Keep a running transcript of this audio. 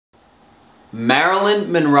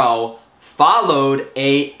Marilyn Monroe followed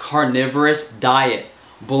a carnivorous diet.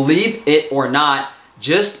 Believe it or not,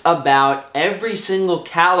 just about every single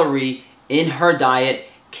calorie in her diet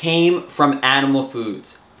came from animal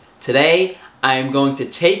foods. Today, I am going to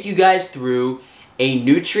take you guys through a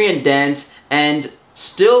nutrient-dense and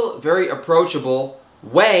still very approachable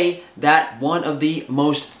way that one of the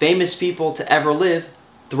most famous people to ever live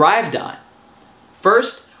thrived on.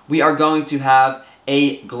 First, we are going to have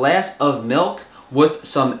a glass of milk with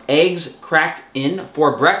some eggs cracked in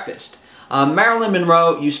for breakfast. Marilyn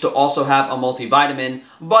Monroe used to also have a multivitamin,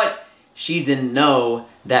 but she didn't know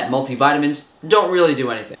that multivitamins don't really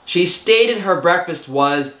do anything. She stated her breakfast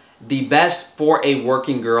was the best for a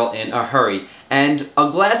working girl in a hurry, and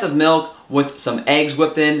a glass of milk with some eggs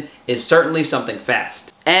whipped in is certainly something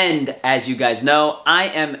fast. And as you guys know, I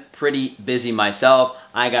am pretty busy myself.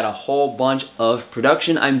 I got a whole bunch of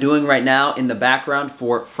production I'm doing right now in the background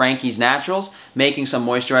for Frankie's Naturals, making some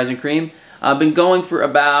moisturizing cream. I've been going for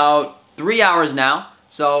about 3 hours now,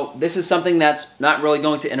 so this is something that's not really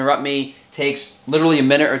going to interrupt me. Takes literally a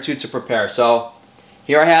minute or two to prepare. So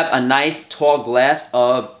here I have a nice tall glass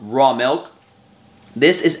of raw milk.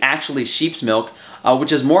 This is actually sheep's milk,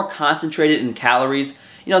 which is more concentrated in calories.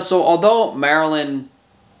 You know, so although Marilyn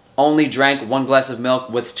only drank 1 glass of milk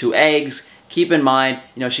with 2 eggs, keep in mind,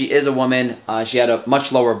 you know, she is a woman. She had a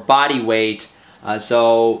much lower body weight.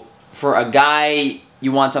 So for a guy,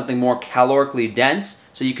 you want something more calorically dense.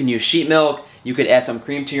 So you can use sheep milk. You could add some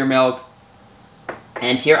cream to your milk.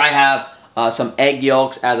 And here I have some egg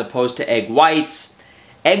yolks as opposed to egg whites.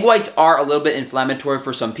 Egg whites are a little bit inflammatory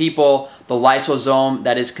for some people. The lysosome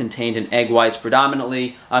that is contained in egg whites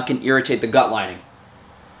predominantly can irritate the gut lining.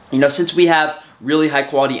 You know, since we have really high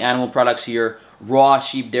quality animal products here, raw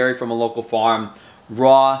sheep dairy from a local farm,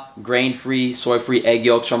 raw grain-free, soy-free egg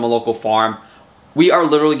yolks from a local farm, we are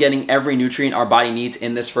literally getting every nutrient our body needs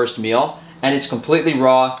in this first meal, and it's completely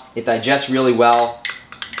raw. It digests really well.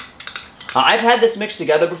 I've had this mixed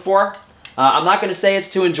together before. I'm not going to say it's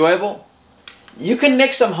too enjoyable. You can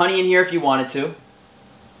mix some honey in here if you wanted to. You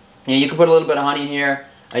know, you can put a little bit of honey in here.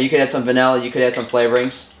 You could add some vanilla. You could add some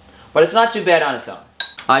flavorings. But it's not too bad on its own.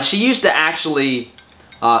 She used to actually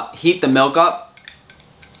heat the milk up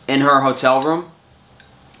in her hotel room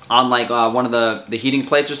on like one of the heating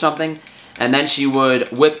plates or something. And then she would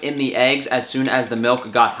whip in the eggs as soon as the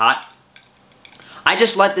milk got hot. I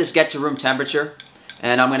just let this get to room temperature.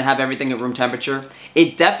 And I'm going to have everything at room temperature.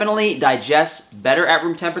 It definitely digests better at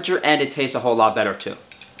room temperature, and it tastes a whole lot better too.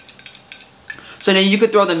 So now you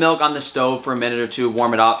could throw the milk on the stove for a minute or two,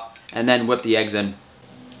 warm it up, and then whip the eggs in.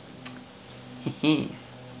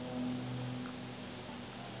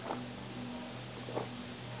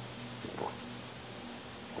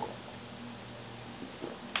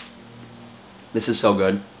 This is so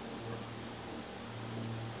good.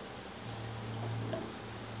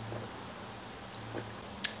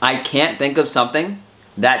 I can't think of something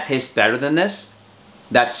that tastes better than this,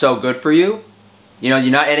 that's so good for you. You know,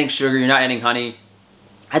 you're not adding sugar, you're not adding honey.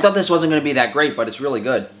 I thought this wasn't going to be that great, but it's really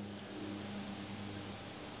good.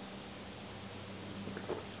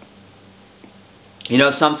 You know,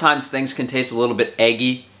 sometimes things can taste a little bit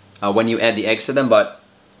eggy when you add the eggs to them, but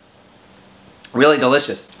really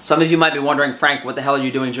delicious. Some of you might be wondering, Frank, what the hell are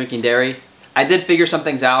you doing drinking dairy? I did figure some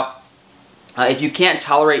things out. If you can't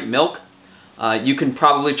tolerate milk, you can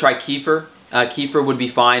probably try kefir. Kefir would be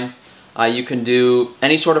fine. You can do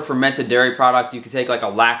any sort of fermented dairy product. You could take like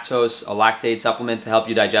a lactate supplement to help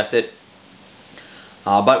you digest it.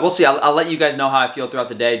 But we'll see. I'll let you guys know how I feel throughout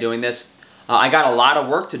the day doing this. I got a lot of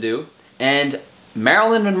work to do, and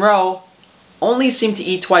Marilyn Monroe only seemed to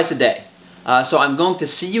eat twice a day. So I'm going to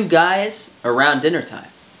see you guys around dinner time.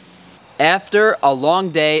 After a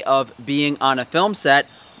long day of being on a film set,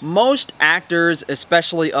 most actors,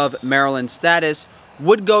 especially of Marilyn's status,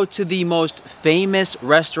 would go to the most famous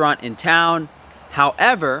restaurant in town.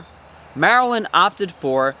 However, Marilyn opted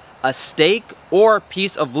for a steak or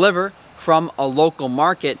piece of liver from a local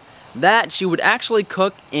market that she would actually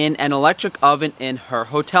cook in an electric oven in her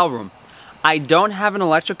hotel room. I don't have an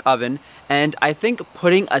electric oven, and I think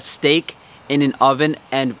putting a steak in an oven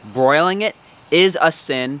and broiling it is a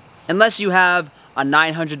sin, unless you have a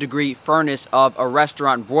 900-degree furnace of a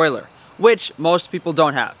restaurant broiler, which most people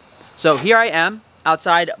don't have. So here I am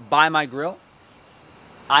outside by my grill.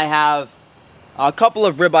 I have a couple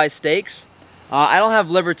of ribeye steaks. I don't have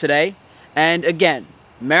liver today. And again,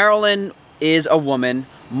 Marilyn is a woman,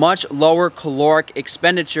 much lower caloric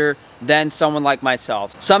expenditure than someone like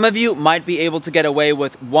myself. Some of you might be able to get away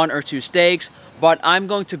with 1 or 2 steaks, but I'm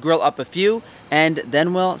going to grill up a few, and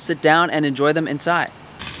then we'll sit down and enjoy them inside.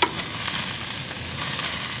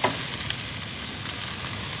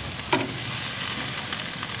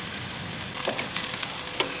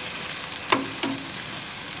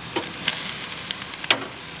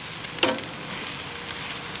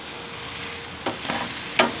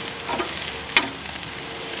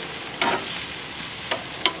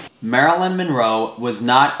 Marilyn Monroe was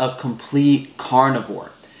not a complete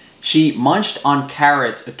carnivore. She munched on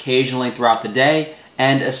carrots occasionally throughout the day,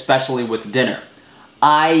 and especially with dinner.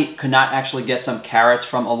 I could not actually get some carrots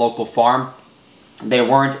from a local farm. They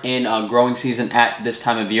weren't in growing season at this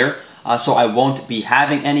time of year, so I won't be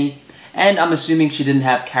having any. And I'm assuming she didn't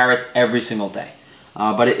have carrots every single day.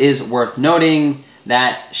 But it is worth noting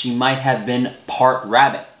that she might have been part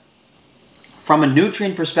rabbit. From a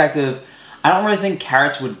nutrient perspective, I don't really think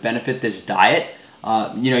carrots would benefit this diet.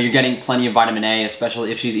 You're getting plenty of vitamin A,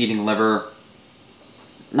 especially if she's eating liver.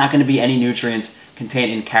 Not going to be any nutrients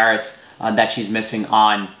contained in carrots that she's missing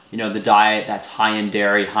on, the diet that's high in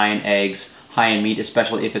dairy, high in eggs, high in meat,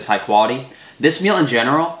 especially if it's high quality. This meal in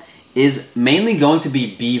general is mainly going to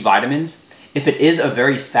be B vitamins. If it is a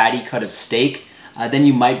very fatty cut of steak, then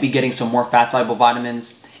you might be getting some more fat-soluble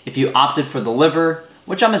vitamins. If you opted for the liver,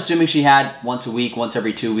 which I'm assuming she had once a week, once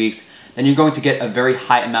every 2 weeks, then you're going to get a very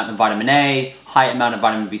high amount of vitamin A, high amount of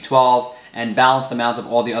vitamin B12, and balanced amounts of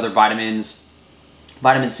all the other vitamins.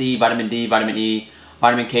 Vitamin C, vitamin D, vitamin E,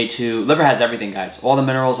 vitamin K2. Liver has everything, guys. All the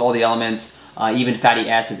minerals, all the elements, even fatty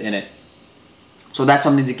acids in it. So that's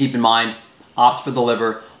something to keep in mind. Opt for the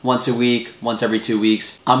liver once a week, once every 2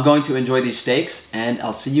 weeks. I'm going to enjoy these steaks, and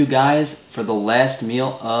I'll see you guys for the last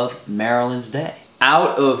meal of Marilyn's day.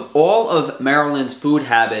 Out of all of Marilyn's food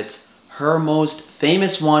habits, her most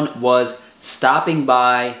famous one was stopping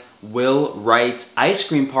by Will Wright's ice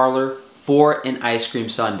cream parlor for an ice cream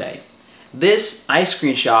sundae. This ice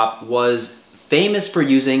cream shop was famous for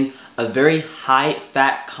using a very high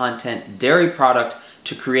fat content dairy product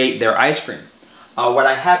to create their ice cream. What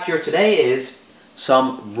I have here today is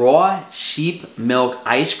some raw sheep milk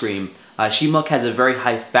ice cream. Sheep milk has a very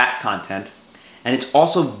high fat content, and it's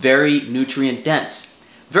also very nutrient dense.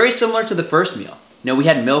 Very similar to the first meal. We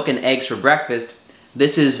had milk and eggs for breakfast.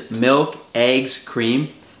 This is milk, eggs,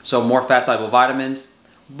 cream, so more fat-soluble vitamins.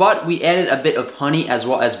 But we added a bit of honey as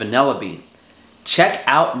well as vanilla bean. Check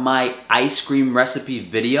out my ice cream recipe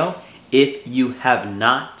video if you have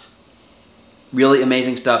not. Really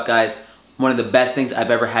amazing stuff, guys. One of the best things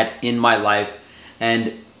I've ever had in my life.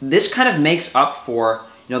 And this kind of makes up for,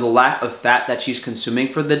 the lack of fat that she's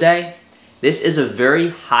consuming for the day. This is a very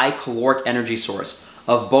high caloric energy source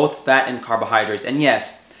of both fat and carbohydrates. And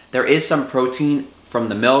yes, there is some protein from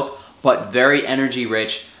the milk, but very energy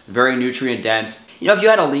rich, very nutrient dense. If you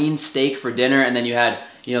had a lean steak for dinner and then you had,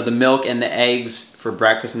 the milk and the eggs for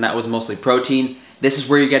breakfast and that was mostly protein, this is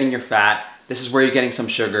where you're getting your fat. This is where you're getting some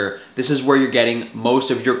sugar. This is where you're getting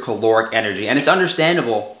most of your caloric energy. And it's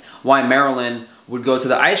understandable why Marilyn would go to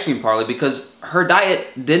the ice cream parlor, because her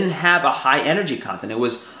diet didn't have a high energy content. It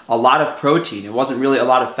was a lot of protein. It wasn't really a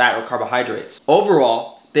lot of fat or carbohydrates.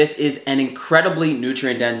 Overall, this is an incredibly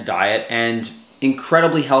nutrient-dense diet and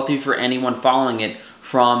incredibly healthy for anyone following it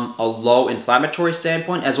from a low inflammatory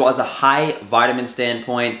standpoint as well as a high vitamin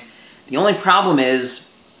standpoint. The only problem is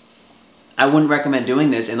I wouldn't recommend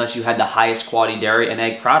doing this unless you had the highest quality dairy and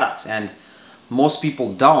egg products, and most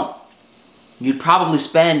people don't. You'd probably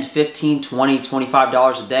spend $15, $20,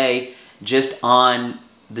 $25 a day just on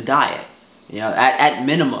the diet. At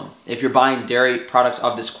minimum, if you're buying dairy products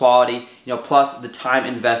of this quality, plus the time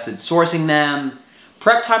invested sourcing them.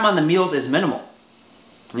 Prep time on the meals is minimal.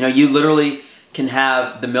 You literally can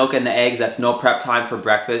have the milk and the eggs, that's no prep time for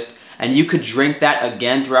breakfast, and you could drink that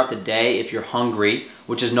again throughout the day if you're hungry,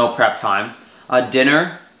 which is no prep time.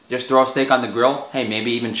 Dinner, just throw a steak on the grill, hey,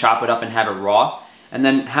 maybe even chop it up and have it raw, and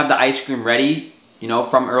then have the ice cream ready,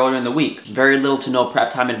 from earlier in the week. Very little to no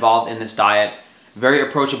prep time involved in this diet. Very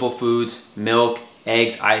approachable foods, milk,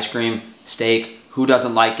 eggs, ice cream, steak. Who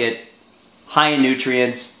doesn't like it? High in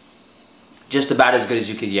nutrients, just about as good as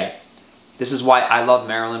you could get. This is why I love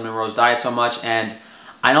Marilyn Monroe's diet so much, and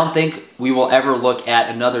I don't think we will ever look at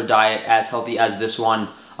another diet as healthy as this one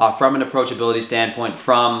from an approachability standpoint,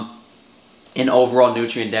 from an overall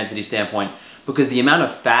nutrient density standpoint, because the amount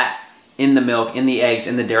of fat in the milk, in the eggs,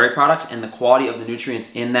 in the dairy products, and the quality of the nutrients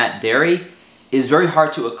in that dairy is very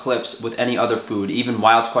hard to eclipse with any other food. Even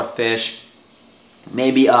wild-caught fish,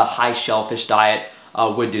 maybe a high shellfish diet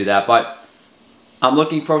would do that. But I'm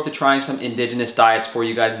looking forward to trying some indigenous diets for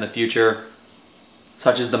you guys in the future,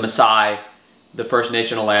 such as the Maasai, the First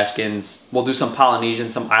Nation Alaskans. We'll do some Polynesian,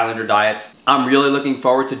 some Islander diets. I'm really looking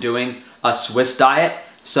forward to doing a Swiss diet,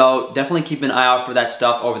 so definitely keep an eye out for that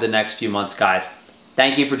stuff over the next few months, guys.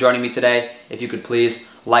 Thank you for joining me today. If you could please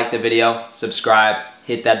like the video, subscribe,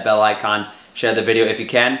 hit that bell icon, share the video if you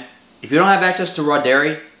can. If you don't have access to raw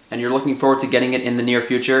dairy and you're looking forward to getting it in the near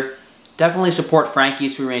future, definitely support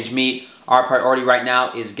Frankie's Free Range Meat. Our priority right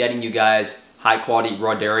now is getting you guys high quality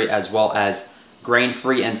raw dairy as well as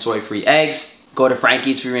grain-free and soy-free eggs. go to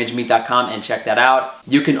frankiesfreerangemeat.com and check that out.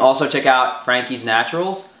 You can also check out Frankie's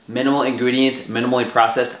Naturals, minimal ingredients, minimally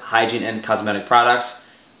processed hygiene and cosmetic products.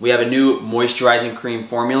 We have a new moisturizing cream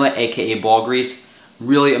formula, aka ball grease.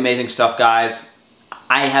 Really amazing stuff, guys.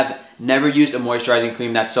 I have never used a moisturizing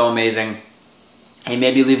cream that's so amazing. Hey,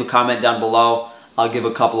 maybe leave a comment down below. I'll give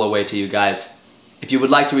a couple away to you guys. If you would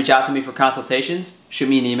like to reach out to me for consultations, shoot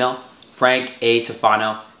me an email,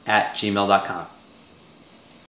 frankatofano@gmail.com.